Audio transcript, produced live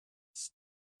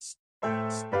Creep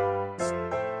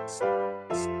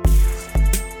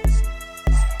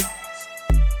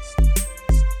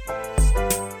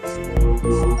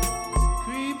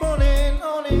on in,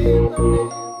 on in, on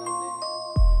in.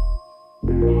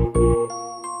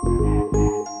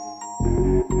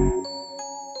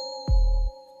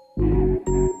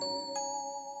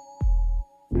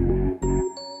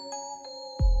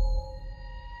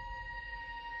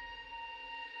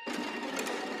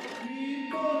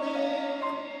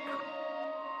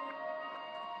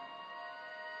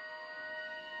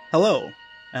 Hello,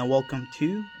 and welcome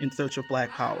to In Search of Black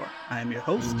Power. I am your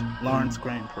host, Lawrence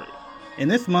Grand Prix. In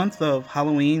this month of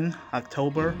Halloween,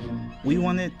 October, we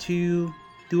wanted to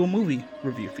do a movie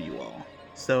review for you all.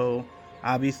 So,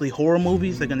 obviously, horror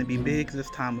movies are going to be big this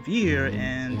time of year,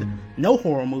 and no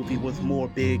horror movie was more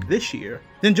big this year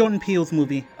than Jordan Peele's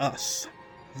movie, Us,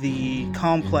 the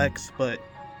complex but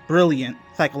brilliant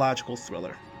psychological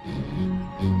thriller.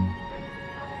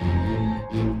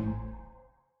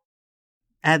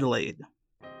 Adelaide,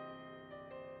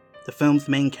 the film's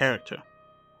main character,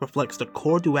 reflects the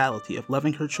core duality of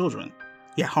loving her children,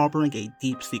 yet harboring a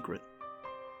deep secret.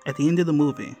 At the end of the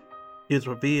movie, it is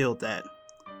revealed that,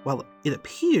 while it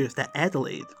appears that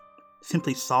Adelaide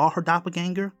simply saw her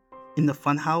doppelganger in the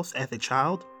funhouse as a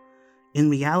child, in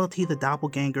reality the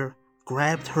doppelganger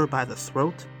grabbed her by the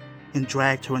throat and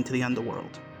dragged her into the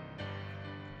underworld.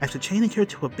 After chaining her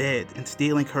to a bed and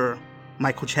stealing her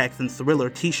Michael Jackson Thriller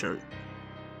t-shirt,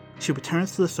 she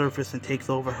returns to the surface and takes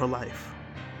over her life,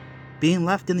 being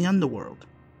left in the underworld.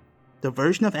 The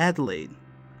version of Adelaide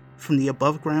from the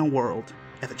above-ground world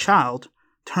as a child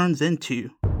turns into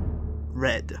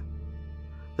Red,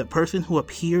 the person who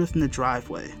appears in the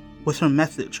driveway with her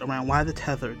message around why the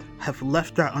tethered have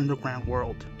left our underground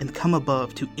world and come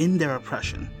above to end their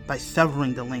oppression by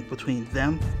severing the link between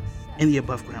them and the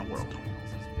above-ground world.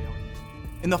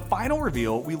 In the final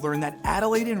reveal, we learn that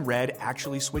Adelaide and Red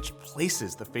actually switched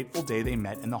places the fateful day they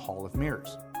met in the Hall of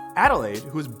Mirrors. Adelaide,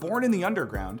 who was born in the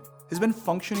underground, has been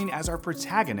functioning as our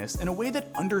protagonist in a way that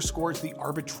underscores the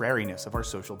arbitrariness of our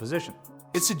social position.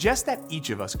 It suggests that each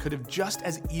of us could have just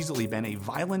as easily been a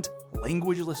violent,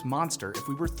 languageless monster if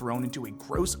we were thrown into a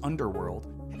gross underworld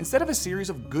instead of a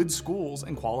series of good schools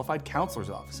and qualified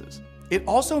counselors' offices. It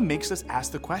also makes us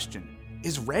ask the question,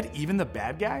 is Red even the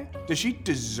bad guy? Does she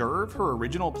deserve her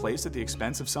original place at the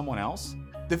expense of someone else?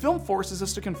 The film forces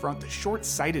us to confront the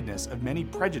short-sightedness of many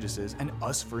prejudices and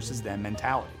us versus them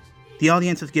mentalities. The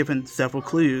audience is given several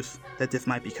clues that this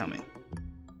might be coming.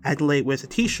 Adelaide wears a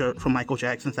t-shirt from Michael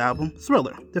Jackson's album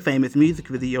Thriller, the famous music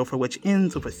video for which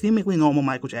ends with a seemingly normal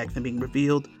Michael Jackson being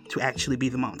revealed to actually be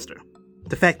the monster.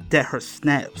 The fact that her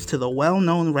snaps to the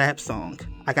well-known rap song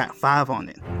I Got 5 on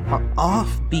It are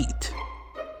offbeat.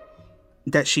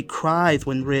 That she cries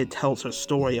when Red tells her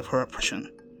story of her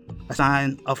oppression, a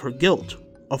sign of her guilt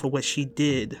over what she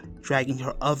did, dragging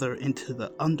her other into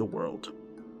the underworld,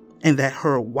 and that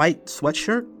her white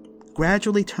sweatshirt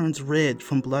gradually turns red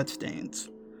from bloodstains,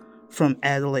 from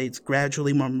Adelaide's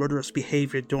gradually more murderous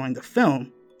behavior during the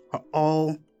film, are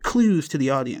all clues to the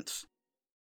audience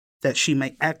that she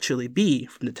may actually be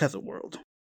from the Tether world.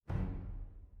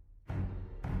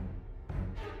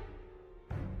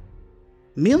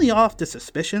 Merely off the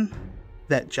suspicion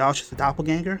that Josh is a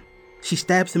doppelganger, she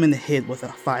stabs him in the head with a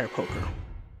fire poker.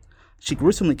 She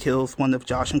gruesomely kills one of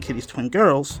Josh and Kitty's twin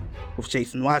girls, with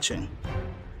Jason watching.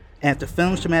 And at the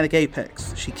film's dramatic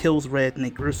apex, she kills Red in a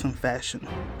gruesome fashion,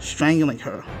 strangling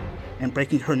her and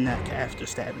breaking her neck after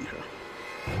stabbing her.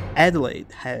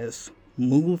 Adelaide has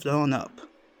moved on up,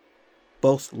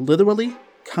 both literally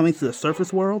coming to the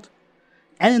surface world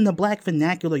and in the black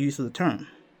vernacular use of the term.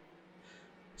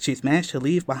 She's managed to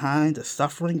leave behind the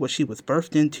suffering which she was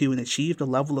birthed into and achieved a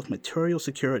level of material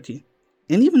security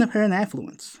and even apparent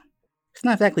affluence. It's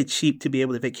not exactly cheap to be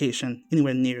able to vacation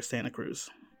anywhere near Santa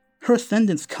Cruz. Her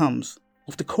ascendance comes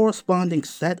with the corresponding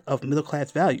set of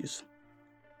middle-class values.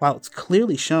 While it's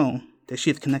clearly shown that she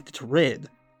is connected to Red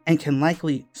and can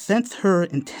likely sense her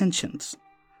intentions,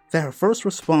 that her first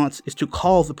response is to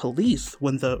call the police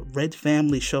when the Red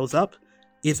family shows up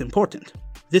is important.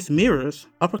 This mirrors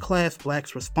upper-class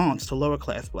blacks' response to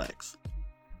lower-class blacks,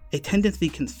 a tendency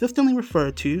consistently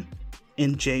referred to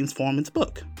in James Foreman's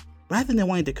book. Rather than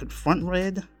wanting to confront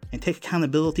Red and take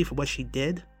accountability for what she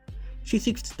did, she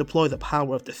seeks to deploy the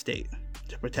power of the state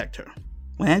to protect her.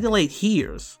 When Adelaide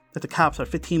hears that the cops are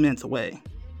 15 minutes away,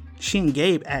 she and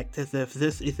Gabe act as if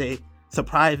this is a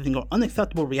surprising or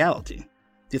unacceptable reality.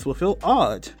 This will feel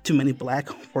odd to many black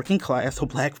working class or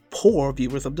black poor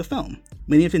viewers of the film.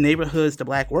 Many of the neighborhoods the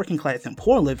black working class and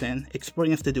poor live in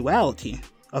experience the duality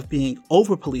of being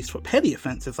over-policed for petty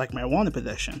offenses like marijuana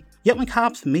possession. Yet when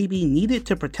cops may be needed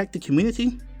to protect the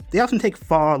community, they often take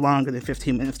far longer than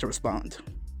 15 minutes to respond.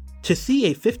 To see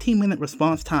a 15-minute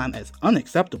response time as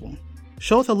unacceptable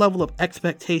shows a level of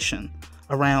expectation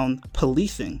around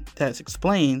policing that is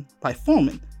explained by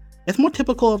Foreman as more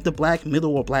typical of the black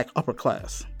middle or black upper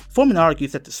class. Foreman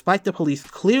argues that despite the police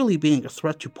clearly being a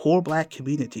threat to poor black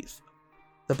communities,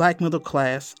 the black middle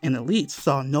class and elites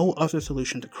saw no other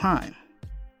solution to crime,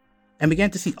 and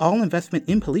began to see all investment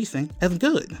in policing as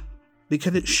good,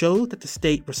 because it showed that the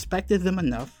state respected them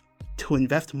enough to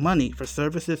invest money for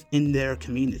services in their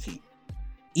community,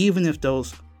 even if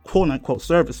those quote-unquote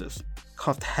services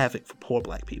caused havoc for poor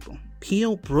black people.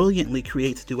 Peele brilliantly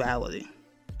creates duality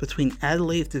between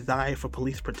Adelaide's desire for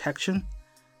police protection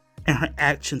and her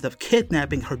actions of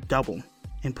kidnapping her double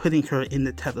and putting her in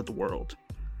the tethered world.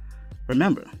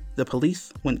 Remember, the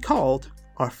police, when called,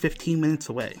 are 15 minutes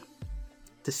away.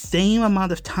 The same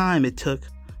amount of time it took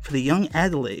for the young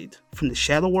Adelaide from the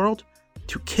shadow world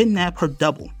to kidnap her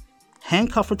double,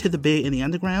 handcuff her to the bed in the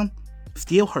underground,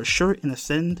 steal her shirt and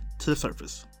ascend to the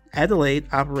surface. Adelaide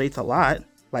operates a lot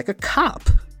like a cop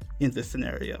in this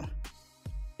scenario.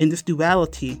 And this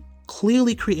duality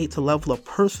clearly creates a level of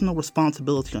personal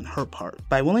responsibility on her part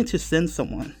by willing to send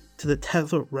someone to the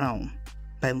tethered realm,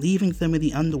 by leaving them in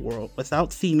the underworld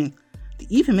without seeming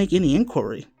to even make any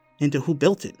inquiry into who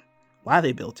built it, why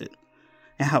they built it,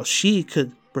 and how she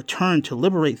could return to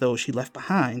liberate those she left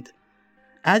behind.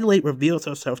 Adelaide reveals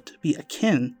herself to be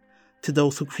akin to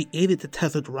those who created the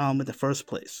tethered realm in the first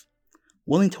place,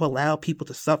 willing to allow people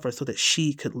to suffer so that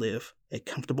she could live a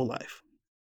comfortable life.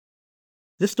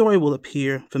 This story will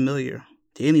appear familiar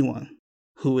to anyone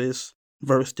who is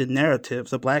versed in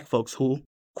narratives of black folks who,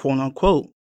 quote-unquote,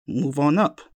 move on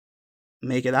up,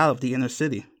 make it out of the inner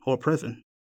city or prison.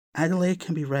 Adelaide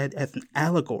can be read as an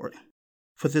allegory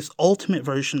for this ultimate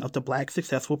version of the black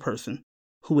successful person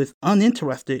who is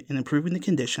uninterested in improving the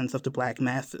conditions of the black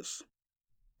masses.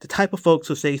 The type of folks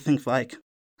who say things like,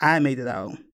 I made it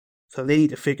out, so they need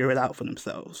to figure it out for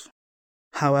themselves.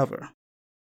 However,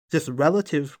 this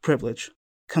relative privilege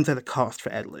comes at a cost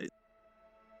for Adelaide.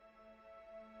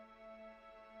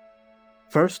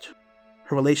 First,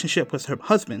 her relationship with her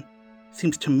husband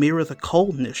seems to mirror the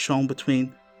coldness shown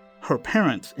between her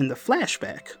parents in the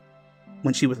flashback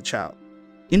when she was a child.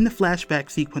 In the flashback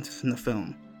sequences in the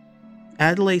film,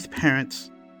 Adelaide's parents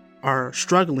are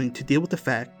struggling to deal with the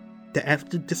fact that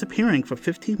after disappearing for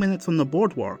 15 minutes on the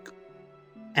boardwalk,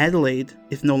 Adelaide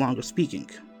is no longer speaking.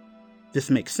 This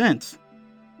makes sense,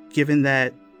 given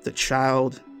that the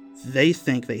child they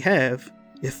think they have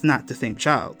is not the same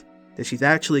child, that she's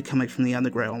actually coming from the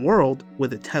underground world where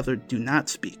the tethered do not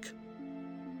speak.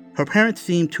 Her parents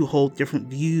seem to hold different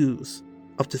views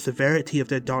of the severity of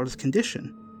their daughter's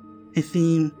condition, and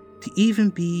seem to even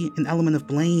be an element of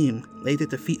blame laid at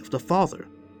the feet of the father,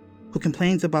 who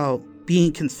complains about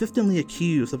being consistently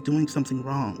accused of doing something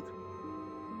wrong.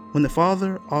 When the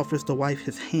father offers the wife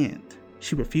his hand,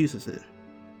 she refuses it,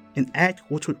 an act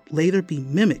which would later be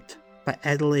mimicked by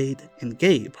Adelaide and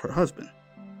Gabe, her husband.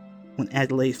 When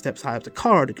Adelaide steps out of the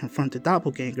car to confront the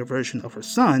doppelganger version of her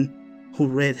son, who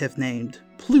Red has named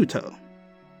Pluto.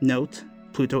 Note,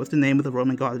 Pluto is the name of the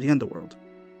Roman god of the underworld.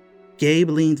 Gabe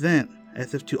leans in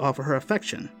as if to offer her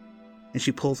affection, and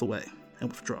she pulls away and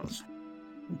withdraws.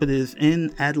 But it is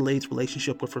in Adelaide's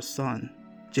relationship with her son,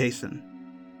 Jason,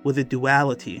 where the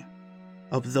duality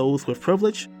of those with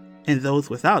privilege and those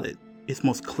without it is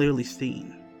most clearly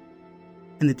seen.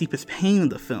 And the deepest pain of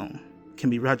the film can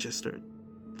be registered.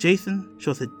 Jason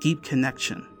shows a deep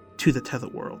connection to the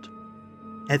tethered world.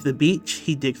 At the beach,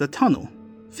 he digs a tunnel,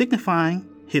 signifying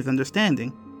his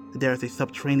understanding that there is a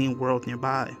subterranean world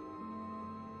nearby.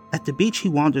 At the beach, he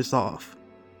wanders off,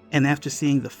 and after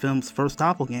seeing the film's first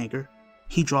doppelganger,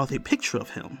 he draws a picture of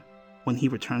him when he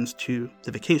returns to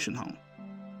the vacation home.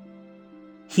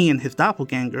 He and his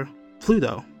doppelganger,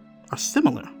 Pluto, are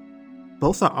similar.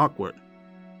 Both are awkward.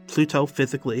 Pluto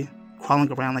physically,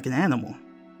 crawling around like an animal,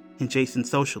 and Jason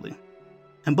socially.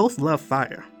 And both love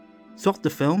fire. Throughout the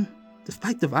film,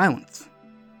 despite the violence,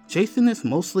 Jason is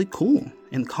mostly cool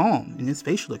and calm in his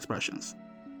facial expressions,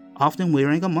 often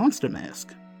wearing a monster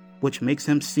mask, which makes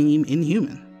him seem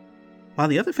inhuman. While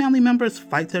the other family members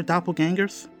fight their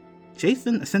doppelgangers,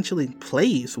 Jason essentially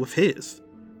plays with his,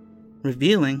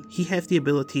 revealing he has the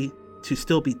ability to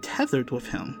still be tethered with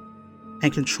him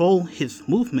and control his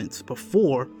movements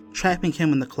before trapping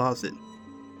him in the closet.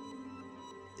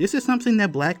 This is something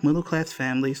that black middle-class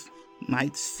families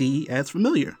might see as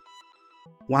familiar.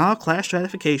 While class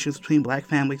stratifications between black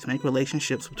families make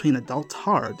relationships between adults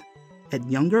hard, at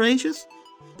younger ages,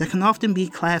 there can often be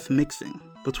class mixing,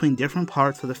 between different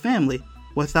parts of the family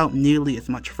without nearly as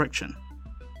much friction.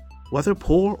 Whether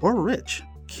poor or rich,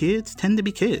 kids tend to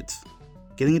be kids,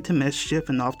 getting into mischief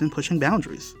and often pushing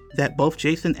boundaries. That both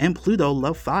Jason and Pluto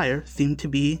love fire seemed to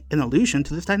be an allusion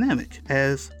to this dynamic,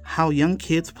 as how young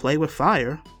kids play with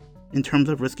fire, in terms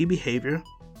of risky behavior,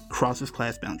 crosses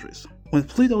class boundaries. When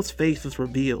Pluto's face is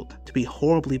revealed to be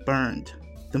horribly burned,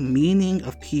 the meaning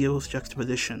of Peele's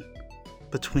juxtaposition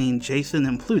between Jason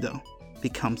and Pluto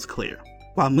becomes clear.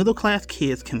 While middle-class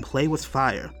kids can play with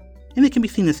fire, and it can be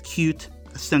seen as cute,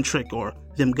 eccentric, or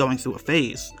them going through a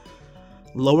phase,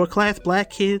 lower-class black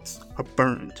kids are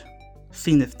burned,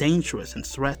 seen as dangerous and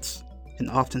threats, and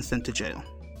often sent to jail.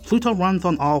 Pluto runs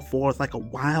on all fours like a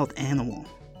wild animal,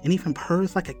 and even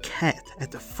purrs like a cat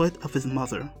at the foot of his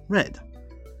mother, Red.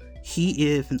 He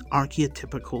is an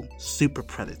archetypical super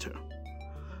predator,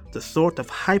 the sort of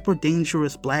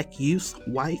hyper-dangerous black youth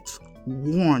whites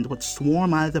warned would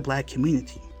swarm out of the black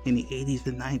community in the 80s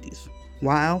and 90s.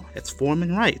 While, as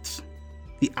Foreman writes,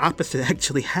 the opposite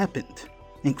actually happened,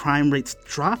 and crime rates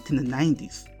dropped in the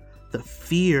 90s, the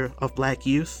fear of black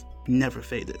youth never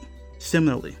faded.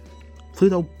 Similarly,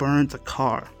 Pluto burns a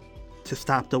car to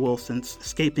stop the Wilsons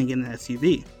escaping in an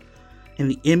SUV,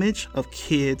 and the image of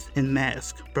kids in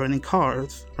masks burning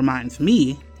cars reminds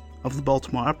me of the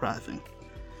Baltimore uprising,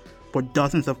 where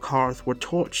dozens of cars were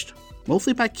torched,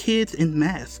 mostly by kids in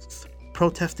masks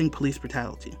protesting police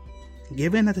brutality.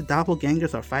 Given that the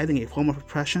doppelgangers are fighting a form of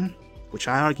oppression, which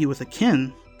I argue is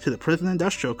akin to the prison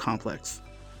industrial complex,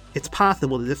 it's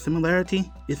possible that this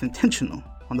similarity is intentional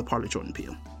on the part of Jordan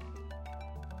Peele.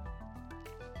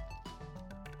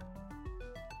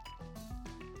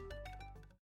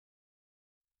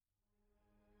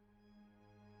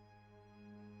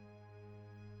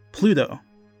 Pluto,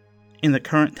 in the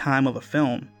current time of the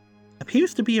film,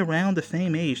 appears to be around the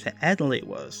same age that Adelaide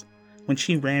was when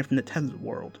she ran from the tethered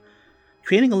world,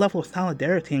 creating a level of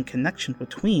solidarity and connection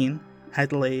between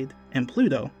Adelaide and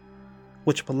Pluto,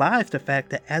 which belies the fact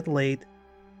that Adelaide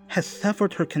has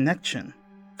severed her connection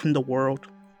from the world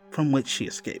from which she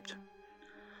escaped.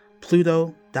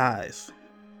 Pluto dies,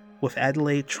 with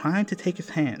Adelaide trying to take his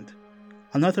hand,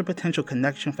 another potential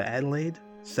connection for Adelaide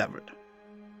severed.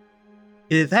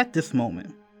 It is at this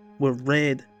moment where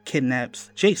Red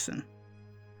kidnaps Jason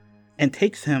and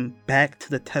takes him back to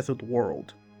the tethered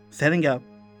world, setting up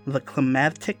the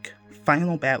climactic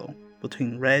final battle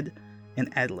between Red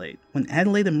and Adelaide. When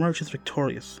Adelaide emerges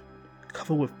victorious,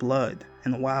 covered with blood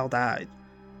and wild-eyed,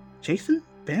 Jason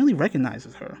barely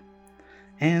recognizes her,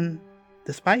 and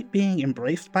despite being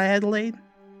embraced by Adelaide,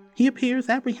 he appears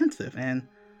apprehensive and,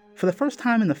 for the first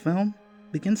time in the film,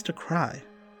 begins to cry.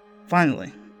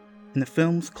 Finally, in the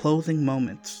film's closing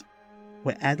moments,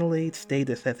 where Adelaide's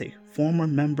status as a former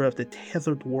member of the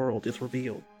tethered world is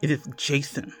revealed, it is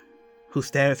Jason who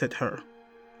stares at her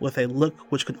with a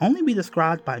look which could only be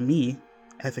described by me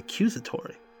as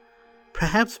accusatory,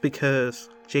 perhaps because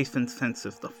Jason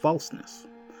senses the falseness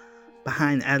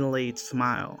behind Adelaide's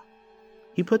smile.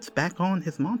 He puts back on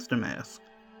his monster mask.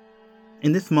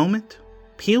 In this moment,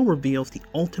 Peele reveals the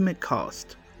ultimate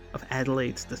cost of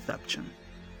Adelaide's deception: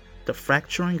 the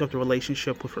fracturing of the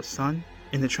relationship with her son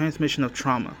and the transmission of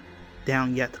trauma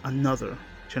down yet another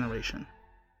generation.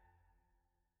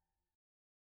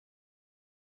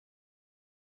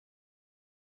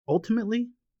 Ultimately,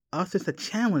 us is a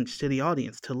challenge to the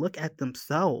audience to look at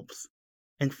themselves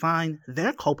and find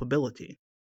their culpability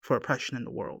for oppression in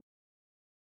the world.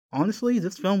 Honestly,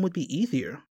 this film would be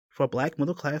easier for a black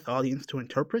middle-class audience to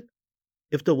interpret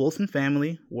if the Wilson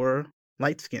family were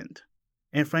light-skinned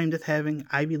and framed as having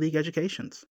Ivy League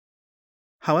educations.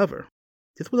 However,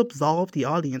 this would absolve the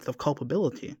audience of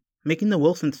culpability, making the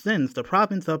Wilson sins the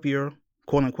province of your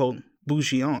quote-unquote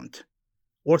bougie aunt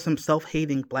or some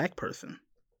self-hating black person,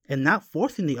 and not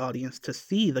forcing the audience to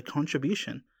see the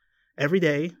contribution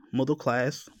everyday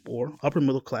middle-class or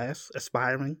upper-middle-class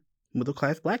aspiring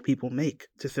middle-class black people make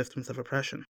to systems of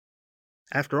oppression.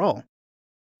 After all,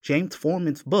 James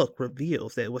Foreman's book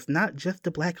reveals that it was not just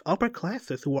the black upper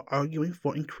classes who were arguing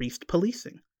for increased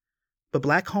policing, but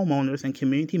black homeowners and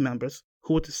community members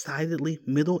who were decidedly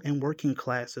middle and working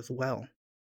class as well.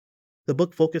 The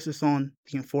book focuses on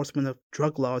the enforcement of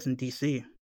drug laws in DC,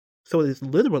 so it is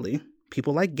literally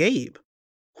people like Gabe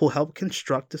who helped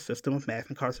construct the system of mass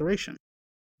incarceration,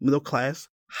 middle-class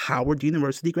Howard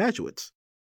University graduates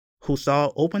who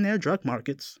saw open-air drug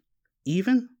markets,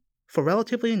 even for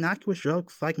relatively innocuous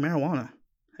drugs like marijuana,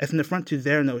 as an affront to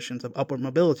their notions of upward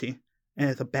mobility and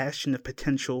as a bastion of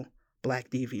potential black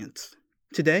deviance.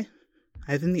 Today,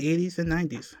 as in the 80s and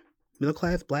 90s,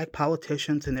 middle-class black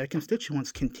politicians and their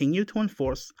constituents continue to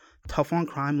enforce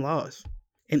tough-on-crime laws,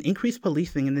 and increased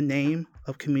policing in the name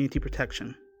of community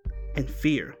protection and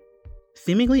fear,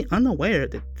 seemingly unaware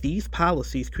that these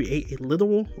policies create a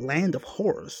literal land of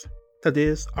horrors that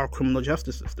is our criminal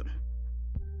justice system.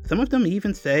 Some of them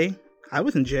even say, I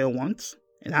was in jail once,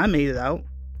 and I made it out,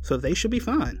 so they should be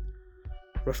fine,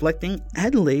 reflecting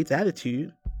Adelaide's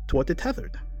attitude toward the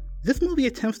tethered. This movie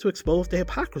attempts to expose the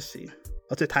hypocrisy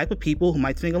of the type of people who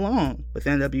might sing along with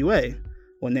NWA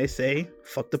when they say,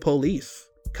 fuck the police,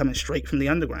 coming straight from the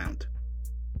underground.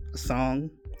 A song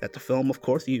that the film of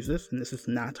course uses, and this is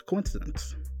not a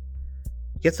coincidence.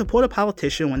 Yet support a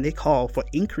politician when they call for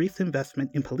increased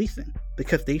investment in policing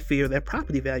because they fear their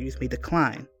property values may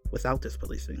decline without this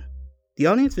policing. The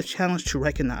audience is challenged to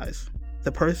recognize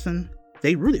the person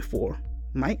they rooted for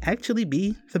might actually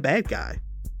be the bad guy,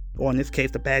 or in this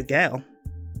case the bad gal,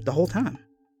 the whole time.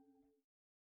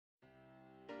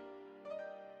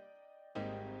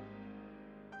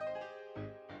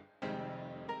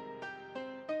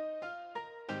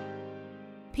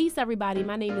 Peace, everybody.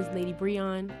 My name is Lady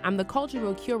Breon. I'm the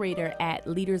cultural curator at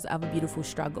Leaders of a Beautiful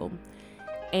Struggle.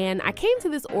 And I came to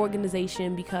this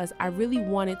organization because I really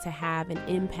wanted to have an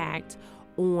impact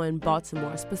on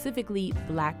Baltimore, specifically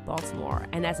Black Baltimore.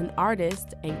 And as an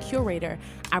artist and curator,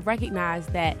 I recognize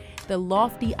that the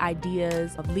lofty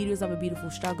ideas of Leaders of a Beautiful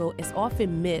Struggle is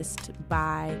often missed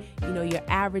by, your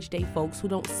average day folks who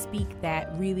don't speak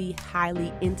that really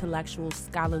highly intellectual,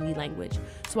 scholarly language.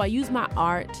 So I use my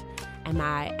art and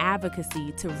my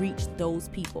advocacy to reach those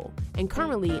people. And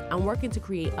currently, I'm working to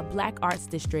create a Black Arts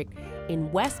District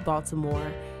in West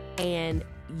Baltimore, and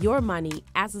your money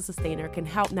as a sustainer can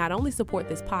help not only support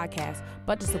this podcast,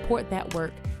 but to support that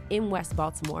work in West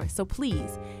Baltimore. So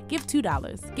please give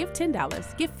 $2, give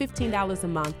 $10, give $15 a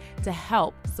month to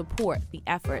help support the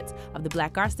efforts of the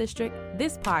Black Arts District,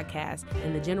 this podcast,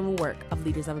 and the general work of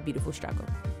Leaders of a Beautiful Struggle.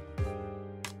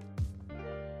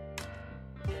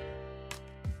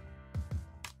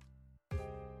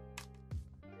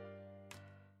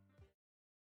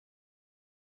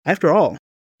 After all,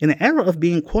 in an era of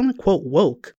being quote-unquote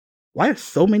woke, why are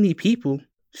so many people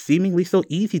seemingly so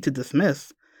easy to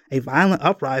dismiss a violent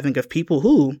uprising of people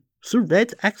who, through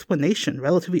Red's explanation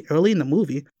relatively early in the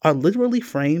movie, are literally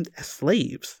framed as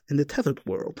slaves in the tethered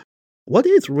world? What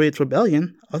is Red's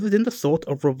rebellion other than the sort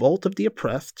of revolt of the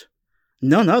oppressed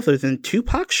none other than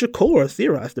Tupac Shakur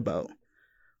theorized about,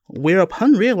 where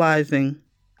upon realizing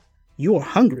you are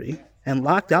hungry and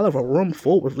locked out of a room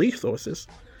full of resources,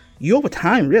 you over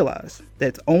time realize that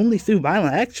it's only through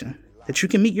violent action that you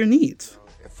can meet your needs.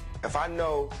 If I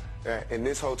know that in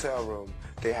this hotel room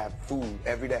they have food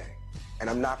every day, and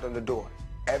I'm knocking on the door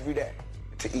every day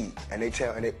to eat, and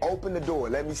they open the door,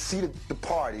 let me see the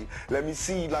party, let me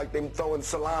see like them throwing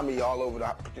salami all over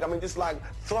just like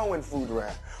throwing food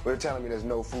around. They're telling me there's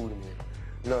no food in here.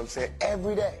 You know what I'm saying?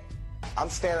 Every day. I'm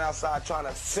standing outside trying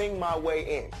to sing my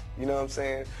way in. You know what I'm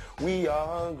saying? We are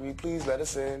hungry, please let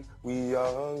us in. We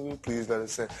are hungry, please let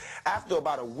us in. After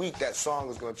about a week, that song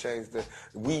is going to change to,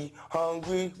 we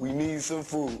hungry, we need some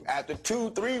food. After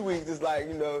 2-3 weeks, it's like,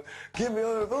 give me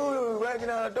all the food, breaking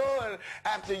out the door. And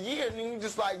after a year, you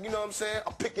just like, you know what I'm saying?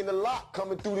 I'm picking the lock,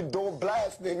 coming through the door,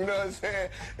 blasting, you know what I'm saying?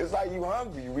 It's like you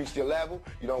hungry, you reached your level,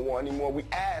 you don't want any more. We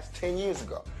asked 10 years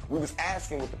ago. We was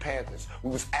asking with the Panthers.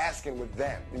 We was asking with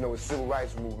them, with civil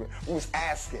rights movement. We was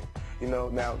asking,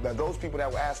 now those people that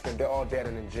were asking, they're all dead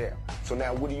and in jail. So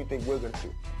now what do you think we're going to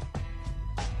do?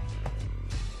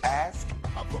 Ask?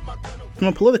 From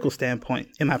a political standpoint,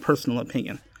 in my personal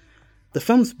opinion, the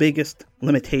film's biggest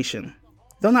limitation,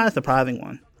 though not a surprising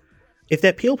one, is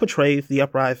that Peele portrays the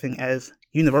uprising as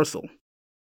universal,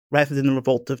 rather than the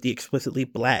revolt of the explicitly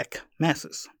black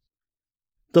masses.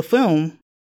 The film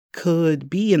could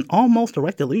be an almost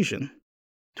direct allusion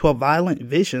to a violent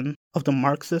vision of the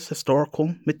Marxist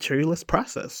historical materialist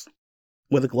process,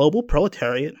 with a global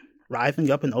proletariat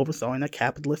rising up and overthrowing their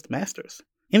capitalist masters.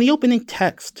 In the opening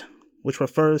text, which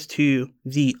refers to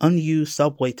the unused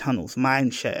subway tunnels,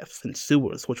 mine shafts, and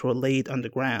sewers which were laid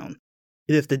underground,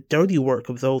 it is the dirty work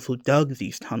of those who dug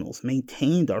these tunnels,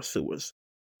 maintained our sewers,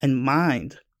 and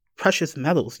mined precious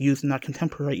metals used in our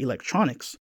contemporary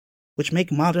electronics, which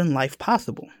make modern life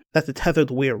possible. That the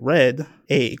tethered wear red,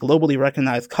 a globally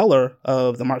recognized color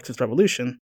of the Marxist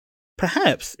revolution,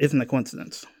 perhaps isn't a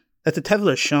coincidence. That the tethered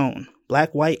are shown,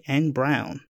 black, white, and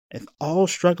brown, as all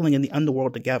struggling in the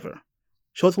underworld together,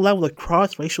 shows a level of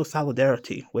cross-racial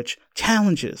solidarity which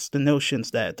challenges the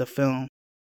notions that the film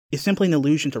is simply an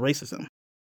allusion to racism,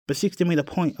 but seeks to make a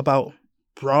point about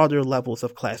broader levels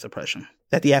of class oppression.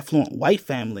 That the affluent white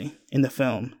family in the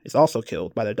film is also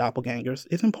killed by their doppelgangers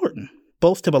is important,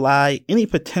 both to belie any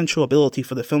potential ability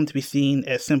for the film to be seen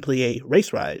as simply a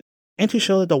race riot, and to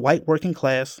show that the white working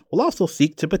class will also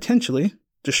seek to potentially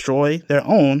destroy their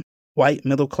own white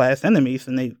middle-class enemies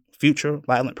in a future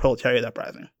violent proletariat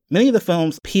uprising. Many of the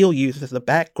films Peele uses as the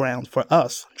background for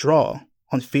us draw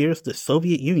on fears of the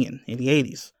Soviet Union in the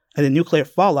 80s and the nuclear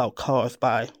fallout caused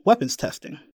by weapons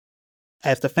testing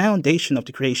as the foundation of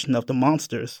the creation of the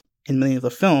monsters in many of the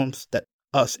films that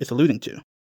Us is alluding to.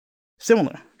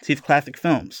 Similar to these classic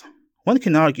films, one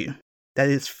can argue that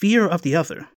it is fear of the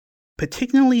other,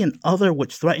 particularly an other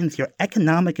which threatens your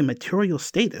economic and material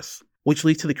status, which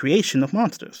leads to the creation of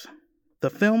monsters.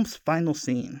 The film's final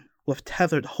scene, with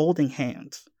Tethered holding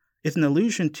hands, is an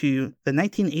allusion to the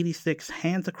 1986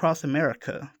 Hands Across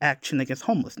America action against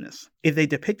homelessness. It is a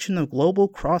depiction of global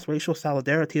cross-racial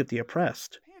solidarity of the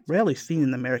oppressed, rarely seen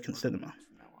in American cinema.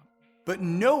 But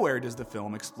nowhere does the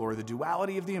film explore the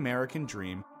duality of the American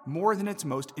dream more than its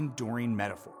most enduring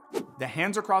metaphor, the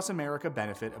Hands Across America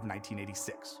benefit of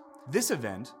 1986. This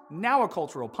event, now a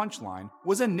cultural punchline,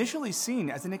 was initially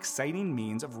seen as an exciting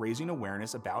means of raising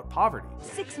awareness about poverty.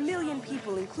 6 million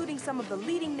people, including some of the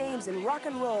leading names in rock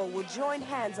and roll, will join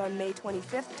hands on May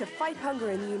 25th to fight hunger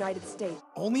in the United States.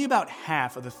 Only about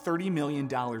half of the $30 million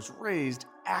raised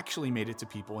actually made it to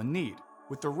people in need,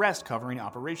 with the rest covering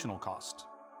operational costs.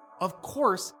 Of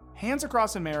course, Hands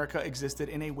Across America existed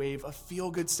in a wave of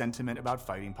feel-good sentiment about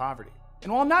fighting poverty.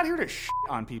 And while I'm not here to shit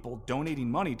on people donating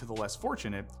money to the less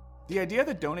fortunate, the idea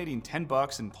that donating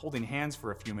 $10 and holding hands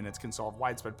for a few minutes can solve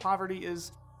widespread poverty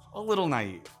is a little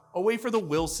naive. A way for the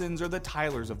Wilsons or the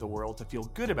Tylers of the world to feel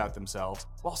good about themselves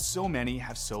while so many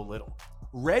have so little.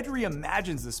 Red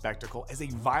reimagines the spectacle as a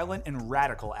violent and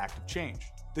radical act of change.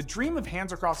 The dream of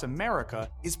Hands Across America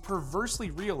is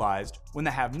perversely realized when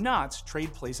the have-nots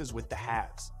trade places with the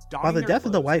haves. While the death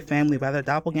of the white family by their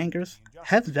doppelgangers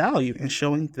has value in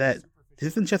showing that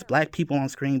this isn't just black people on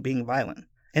screen being violent,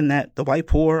 and that the white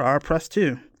poor are oppressed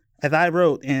too. As I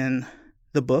wrote in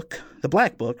the book, The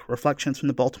Black Book, Reflections from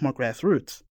the Baltimore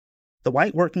Grassroots, the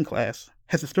white working class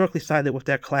has historically sided with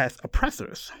their class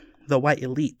oppressors, the white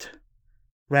elite,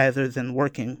 rather than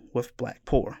working with black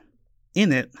poor.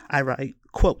 In it, I write,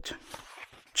 quote,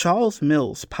 Charles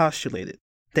Mills postulated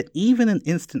that even in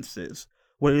instances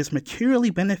where it is materially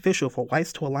beneficial for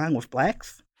whites to align with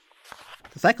blacks,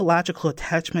 the psychological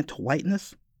attachment to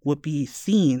whiteness would be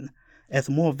seen as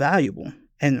more valuable,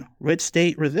 and red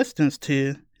state resistance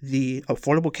to the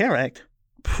Affordable Care Act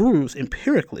proves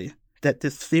empirically that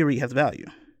this theory has value.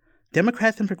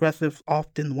 Democrats and progressives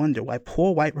often wonder why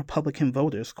poor white Republican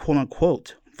voters,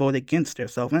 quote-unquote, vote against their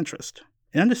self-interest.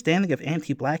 An understanding of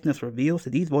anti-blackness reveals that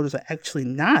these voters are actually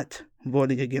not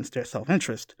voting against their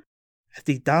self-interest, as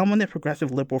the dominant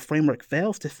progressive liberal framework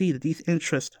fails to see that these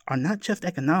interests are not just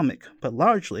economic, but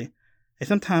largely, and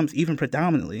sometimes even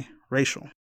predominantly, racial.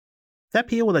 That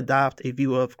Peele would adopt a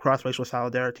view of cross-racial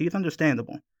solidarity is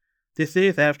understandable. This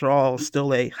is, after all,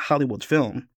 still a Hollywood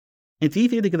film. It's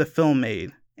easier to get a film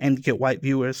made and get white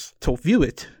viewers to view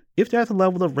it if there's a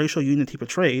level of racial unity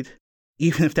portrayed,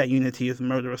 even if that unity is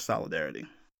murderous solidarity.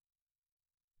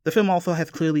 The film also has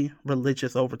clearly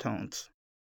religious overtones.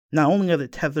 Not only are the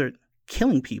tethered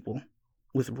killing people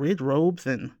with red robes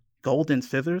and golden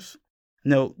scissors.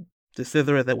 Note, the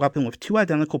scissor is a weapon with two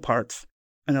identical parts,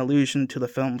 an allusion to the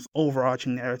film's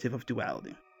overarching narrative of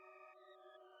duality.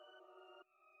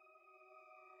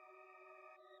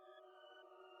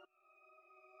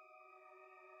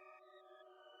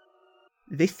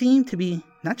 They seem to be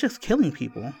not just killing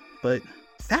people, but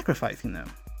sacrificing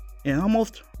them in an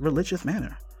almost religious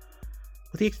manner.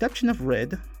 With the exception of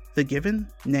Red, the given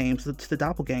names to the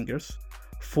doppelgangers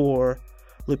for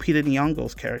Lupita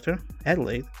Nyong'o's character,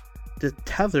 Adelaide, the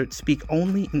tethered speak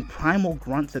only in primal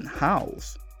grunts and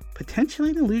howls,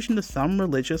 potentially an allusion to some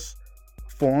religious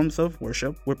forms of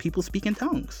worship where people speak in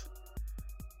tongues.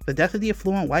 The death of the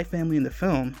affluent white family in the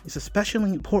film is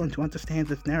especially important to understand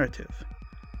this narrative,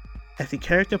 as the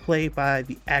character played by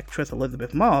the actress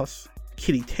Elizabeth Moss,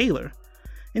 Kitty Taylor,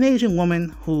 an Asian woman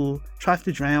who tries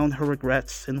to drown her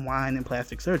regrets in wine and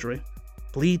plastic surgery,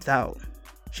 bleeds out.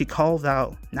 She calls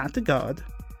out not to God,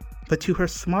 but to her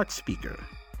smart speaker,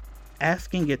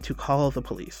 asking it to call the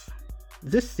police.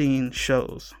 This scene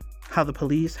shows how the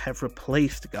police have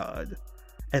replaced God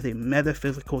as a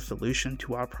metaphysical solution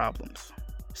to our problems,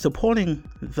 supporting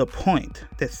the point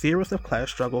that theorists of class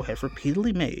struggle have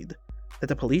repeatedly made that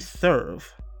the police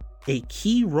serve a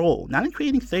key role not in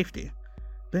creating safety,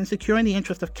 but in securing the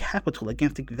interest of capital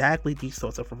against exactly these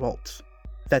sorts of revolts.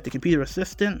 That the computer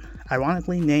assistant,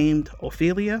 ironically named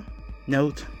Ophelia,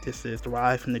 note this is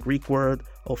derived from the Greek word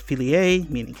Opheliae,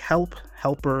 meaning help,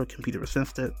 helper, computer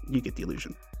assistant, you get the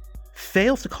illusion,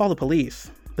 fails to call the police,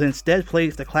 but instead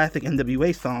plays the classic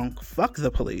NWA song, Fuck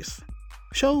the Police,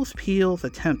 shows Peele's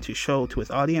attempt to show to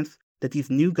his audience that these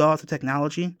new gods of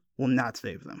technology will not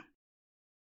save them.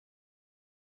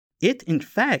 It, in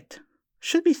fact,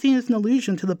 should be seen as an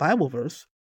allusion to the Bible verse,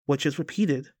 which is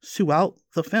repeated throughout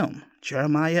the film,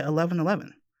 Jeremiah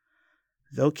 11:11.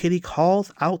 Though Kitty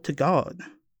calls out to God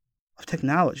of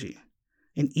technology,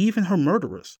 and even her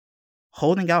murderers,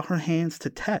 holding out her hands to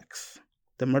Tex,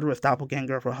 the murderous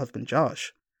doppelganger of her husband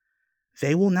Josh,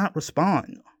 they will not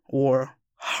respond or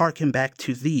hearken back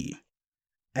to thee,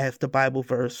 as the Bible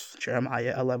verse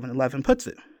Jeremiah 11:11 puts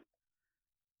it.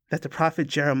 That the prophet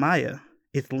Jeremiah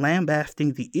is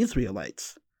lambasting the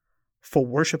Israelites for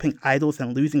worshiping idols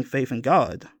and losing faith in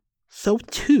God, so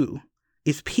too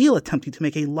is Peele attempting to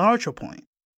make a larger point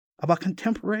about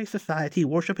contemporary society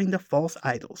worshiping the false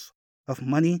idols of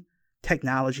money,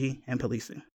 technology, and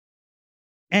policing.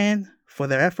 And for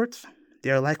their efforts,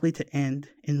 they are likely to end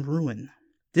in ruin.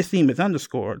 This theme is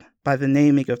underscored by the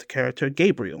naming of the character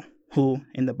Gabriel, who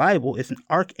in the Bible is an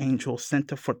archangel sent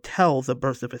to foretell the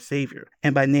birth of a savior,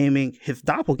 and by naming his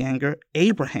doppelganger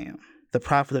Abraham, the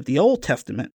prophet of the Old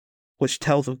Testament, which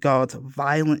tells of God's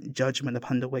violent judgment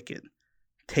upon the wicked.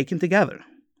 Taken together,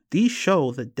 these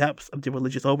show the depths of the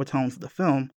religious overtones of the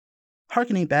film,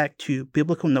 harkening back to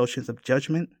biblical notions of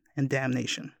judgment and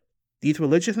damnation. These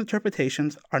religious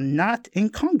interpretations are not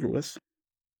incongruous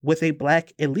with a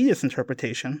black elitist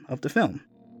interpretation of the film.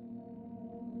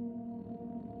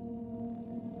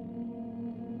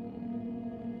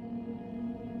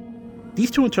 These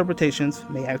two interpretations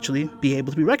may actually be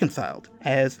able to be reconciled,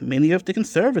 as many of the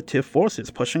conservative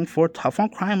forces pushing for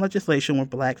tough-on-crime legislation were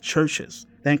black churches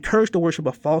that encouraged the worship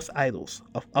of false idols,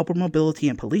 of upper mobility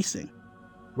and policing,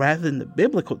 rather than the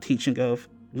biblical teaching of,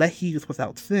 let he who's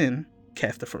without sin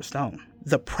cast the first stone.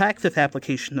 The practice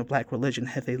application of black religion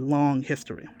has a long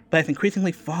history, but has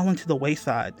increasingly fallen to the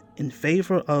wayside in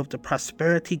favor of the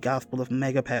prosperity gospel of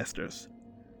megapastors,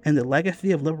 and the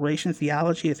legacy of liberation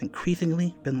theology has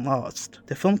increasingly been lost.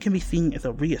 The film can be seen as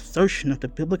a reassertion of the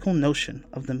biblical notion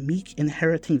of the meek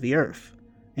inheriting the earth,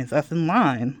 and thus in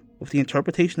line with the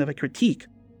interpretation of a critique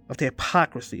of the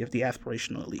hypocrisy of the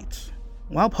aspirational elites.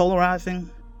 While polarizing,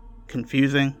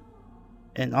 confusing,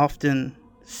 and often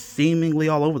seemingly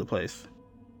all over the place,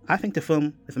 I think the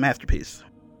film is a masterpiece.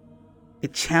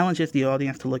 It challenges the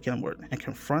audience to look inward and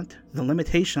confront the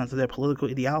limitations of their political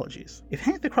ideologies. If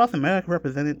Hands Across America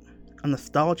represented a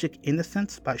nostalgic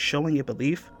innocence by showing a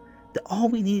belief that all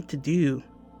we need to do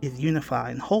is unify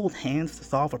and hold hands to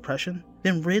solve oppression,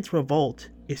 then Red's revolt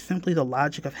is simply the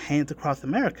logic of Hands Across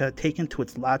America taken to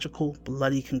its logical,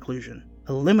 bloody conclusion.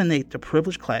 Eliminate the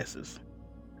privileged classes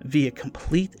via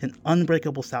complete and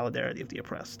unbreakable solidarity of the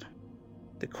oppressed.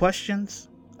 The questions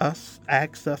us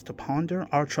asks us to ponder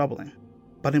are troubling,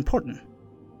 but important.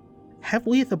 Have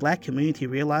we as the black community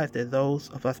realized that those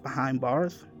of us behind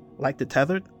bars, like the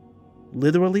tethered,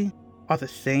 literally are the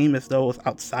same as those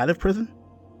outside of prison?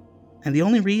 And the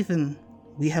only reason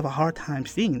we have a hard time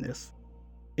seeing this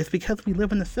is because we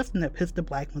live in a system that pits the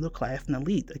black middle class and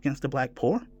elite against the black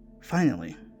poor?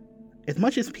 Finally, as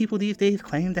much as people these days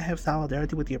claim to have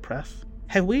solidarity with the oppressed,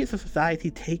 have we as a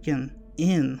society taken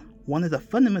in one of the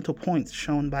fundamental points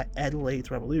shown by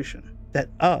Adelaide's revolution, that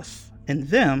us and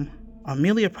them are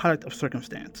merely a product of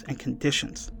circumstance and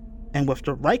conditions, and with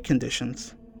the right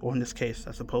conditions, or in this case,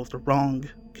 I suppose the wrong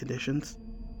conditions,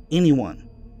 anyone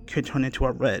can turn into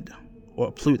a Red or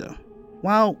a Pluto.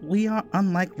 While we are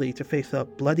unlikely to face a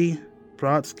bloody,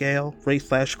 broad-scale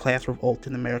race/class revolt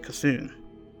in America soon,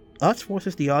 Us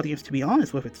forces the audience to be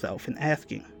honest with itself in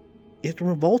asking, if the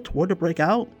revolt were to break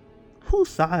out, whose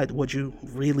side would you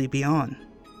really be on?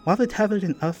 While the tethered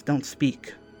and us don't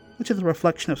speak, which is a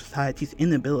reflection of society's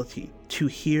inability to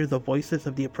hear the voices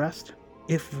of the oppressed,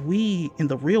 if we in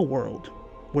the real world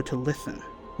were to listen,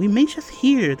 we may just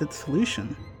hear that the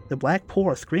solution the black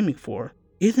poor are screaming for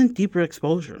isn't deeper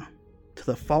exposure to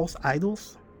the false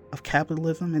idols of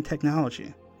capitalism and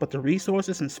technology, but the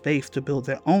resources and space to build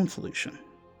their own solution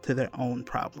to their own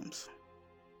problems.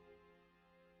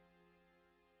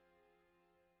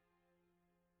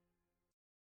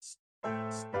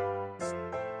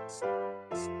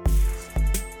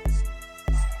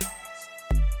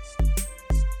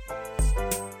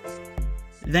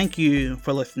 Thank you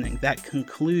for listening. That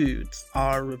concludes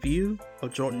our review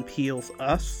of Jordan Peele's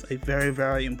Us, a very,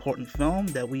 very important film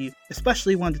that we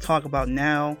especially wanted to talk about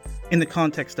now in the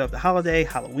context of the holiday,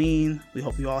 Halloween. We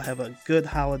hope you all have a good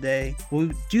holiday.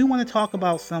 We do want to talk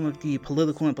about some of the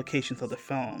political implications of the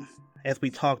film, as we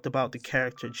talked about the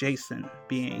character Jason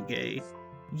being a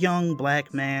young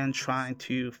black man trying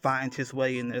to find his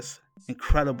way in this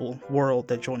incredible world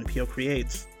that Jordan Peele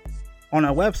creates. On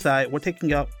our website, we're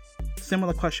taking up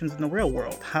similar questions in the real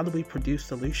world. How do we produce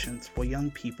solutions for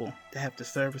young people to have the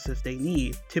services they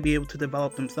need to be able to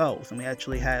develop themselves? And we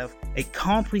actually have a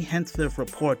comprehensive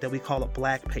report that we call a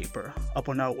black paper up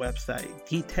on our website,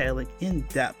 detailing in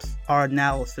depth our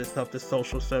analysis of the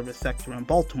social service sector in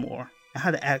Baltimore and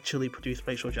how to actually produce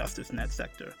racial justice in that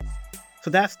sector. So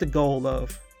that's the goal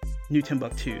of New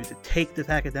Timbuktu, to take this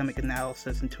academic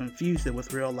analysis and to infuse it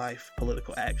with real-life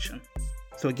political action.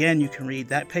 So again, you can read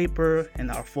that paper and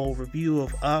our full review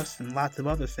of us and lots of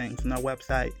other things on our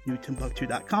website,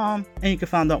 newtimbuktu.com, and you can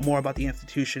find out more about the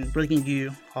institution bringing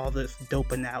you all this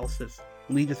dope analysis,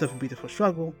 Leaders of a Beautiful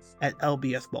Struggle, at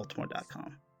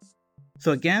lbsbaltimore.com.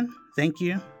 So again, thank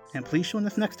you, and please join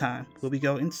us next time where we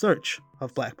go in search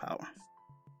of Black Power.